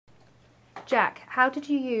Jack, how did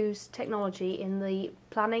you use technology in the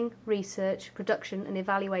planning, research, production and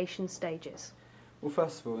evaluation stages? Well,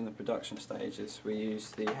 first of all, in the production stages, we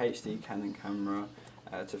used the HD Canon camera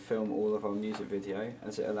to film all of our music video,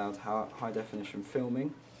 as it allowed high definition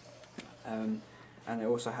filming, and it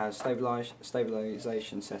also has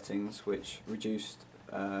stabilisation settings which reduced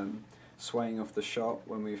swaying of the shot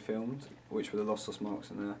when we filmed, which were the lossless marks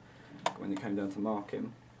when it came down to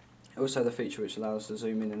marking. It also had a feature which allows us to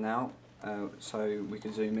zoom in and out, so we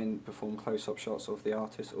could zoom in, perform close-up shots of the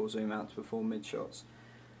artist, or zoom out to perform mid-shots.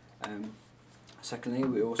 Secondly,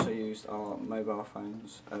 we also used our mobile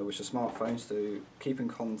phones, which are smartphones, to keep in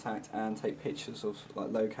contact and take pictures of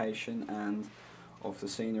location and of the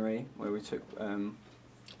scenery where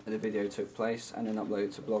the video took place, and then upload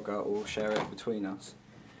it to Blogger or share it between us.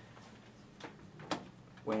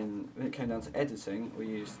 When it came down to editing, we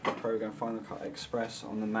used the program Final Cut Express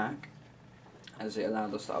on the Mac, as it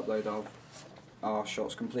allowed us to upload our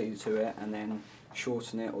shots completely to it and then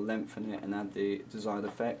shorten it or lengthen it and add the desired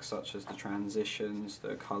effects, such as the transitions,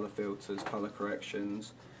 the colour filters, colour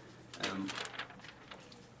corrections.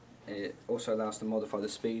 It also allows us to modify the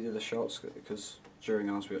speed of the shots, because during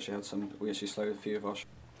ours we actually slowed a few of our shots.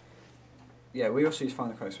 Yeah, we also used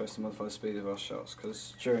Final Cut Express to modify the speed of our shots,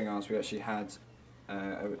 because during ours we actually had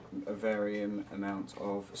a varying amount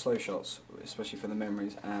of slow shots, especially for the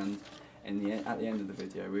memories, and at the end of the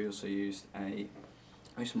video we also used we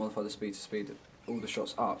used to modify the speed to speed all the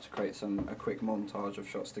shots up to create a quick montage of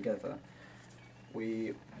shots together.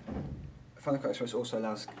 Final Cut Express also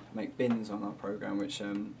allows us to make bins on our program, which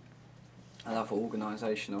allow for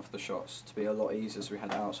organisation of the shots to be a lot easier, so we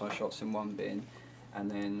had outside shots in one bin and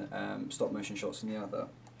then stop motion shots in the other.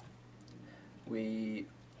 We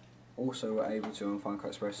also were able to, on Final Cut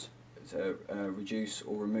Express, to reduce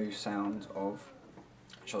or remove sound of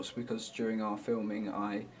shots, because during our filming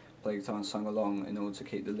I played guitar and sung along in order to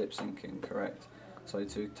keep the lip syncing correct. So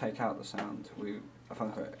to take out the sound,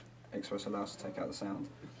 Final Cut Express allows us to take out the sound.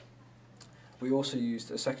 We also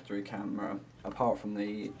used a secondary camera apart from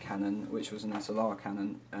the Canon, which was an SLR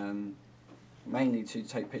Canon, mainly to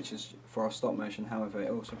take pictures for our stop motion. However,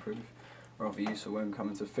 it also proved rather useful when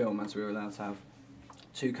coming to film, as we were allowed to have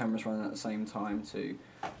two cameras running at the same time to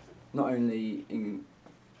not only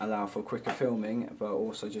allow for quicker filming, but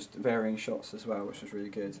also just varying shots as well, which was really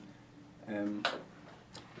good.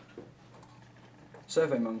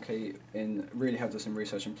 SurveyMonkey really helped us in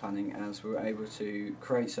research and planning, as we were able to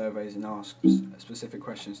create surveys and ask specific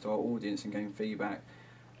questions to our audience and gain feedback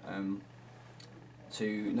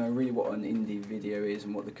to know really what an indie video is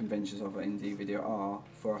and what the conventions of an indie video are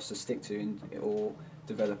for us to stick to or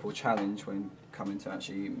develop or challenge when coming to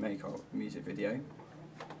actually make our music video.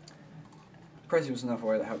 Prezi was another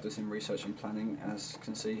way that helped us in research and planning. As you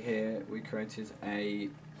can see here, we created a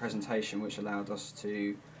presentation which allowed us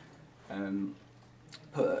to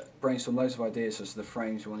brainstorm loads of ideas, such as the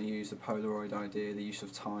frames we want to use, the Polaroid idea, the use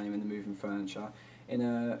of time and the moving furniture, in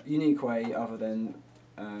a unique way other than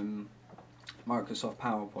Microsoft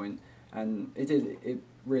PowerPoint, and it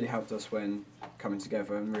really helped us when coming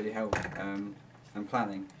together and really helped and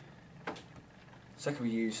planning. Second,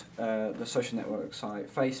 we use the social network site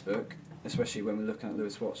Facebook, especially when we're looking at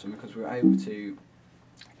Lewis Watson, because we were able to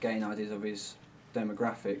gain ideas of his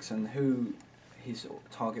demographics and who his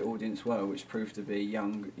target audience were, which proved to be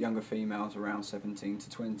younger females around 17 to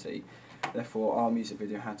 20. Therefore, our music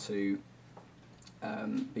video had to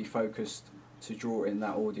be focused to draw in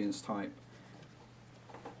that audience type.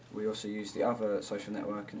 We also used the other social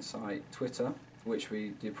networking site, Twitter, which we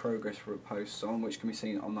did progress posts on, which can be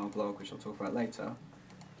seen on our blog, which I'll talk about later.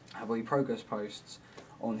 We progress posts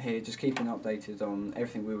on here, just keeping updated on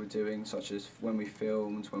everything we were doing, such as when we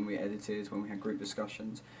filmed, when we edited, when we had group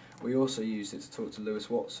discussions. We also used it to talk to Lewis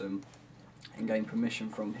Watson and gain permission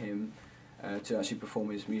from him to actually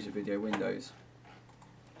perform his music video windows.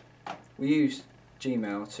 We used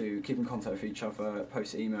Gmail to keep in contact with each other,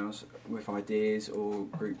 post emails with ideas or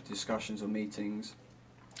group discussions or meetings,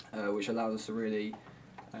 which allowed us to really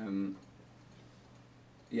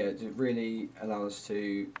allow us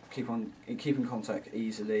to keep in contact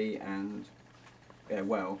easily and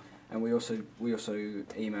well. And we also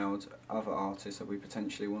emailed other artists that we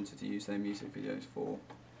potentially wanted to use their music videos for.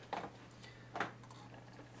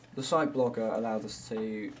 The site Blogger allowed us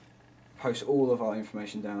to post all of our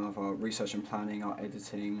information down, of our research and planning, our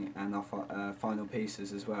editing, and our final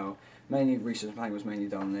pieces as well. Mainly research and planning was mainly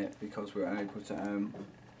done on it, because we were able to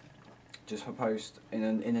just post in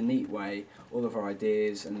a neat way all of our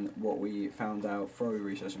ideas and what we found out through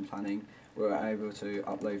research and planning. We were able to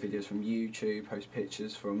upload videos from YouTube, post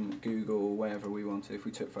pictures from Google, wherever we wanted. If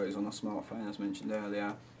we took photos on our smartphone, as mentioned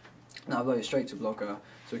earlier, and upload it straight to Blogger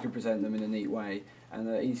so we can present them in a neat way and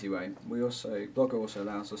an easy way. Blogger also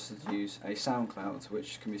allows us to use a SoundCloud,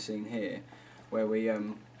 which can be seen here, where we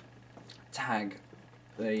tag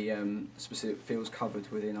the specific fields covered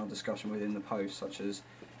within our discussion within the post, such as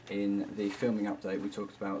in the filming update we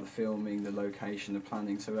talked about the filming, the location, the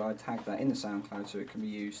planning, so I tag that in the SoundCloud so it can be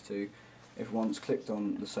used to, if one's clicked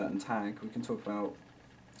on the certain tag, we can talk about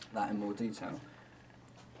that in more detail.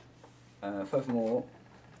 Furthermore,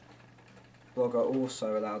 Blogger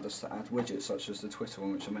also allowed us to add widgets such as the Twitter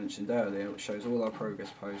one, which I mentioned earlier, which shows all our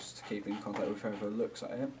progress posts to keep in contact with whoever looks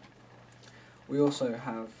at it. We also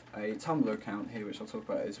have a Tumblr account here, which I'll talk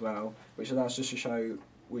about as well, which allows us to show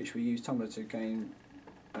which we use Tumblr to gain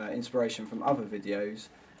inspiration from other videos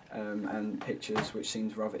and pictures which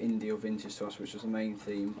seemed rather indie or vintage to us, which was the main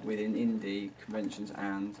theme within indie conventions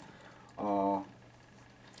and our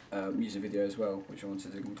music video as well, which I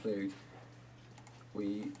wanted to include.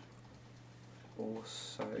 We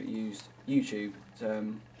also used YouTube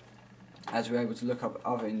as we were able to look up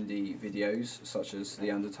other indie videos such as The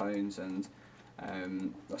Undertones and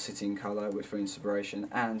City in Colour, which for inspiration,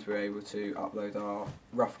 and we were able to upload our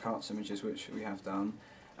rough cuts images, which we have done,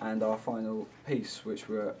 and our final piece, which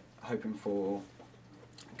we're hoping for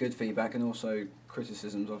good feedback and also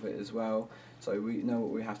criticisms of it as well, so we know what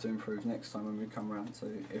we have to improve next time when we come around, so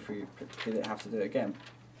if we did it, have to do it again.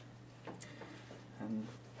 And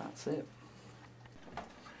that's it.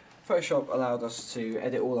 Photoshop allowed us to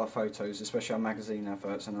edit all our photos, especially our magazine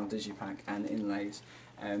adverts and our digipack and inlays.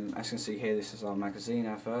 As you can see here, this is our magazine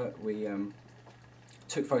advert. We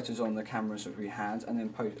took photos on the cameras that we had and then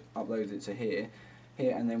uploaded it to here,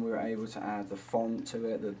 and then we were able to add the font to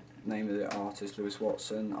it, the name of the artist,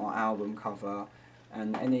 Willson, our album cover,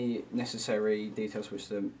 and any necessary details which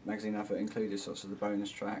the magazine advert included, such as the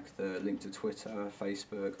bonus track, the link to Twitter,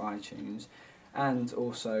 Facebook, iTunes, and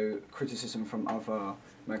also criticism from other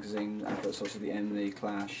magazine adverts such as the Emily,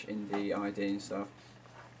 Clash, Indie, ID and stuff.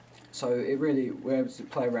 So it really, we're able to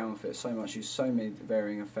play around with it so much, use so many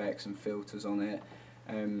varying effects and filters on it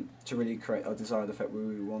to really create our desired effect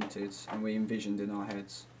we wanted and we envisioned in our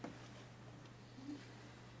heads.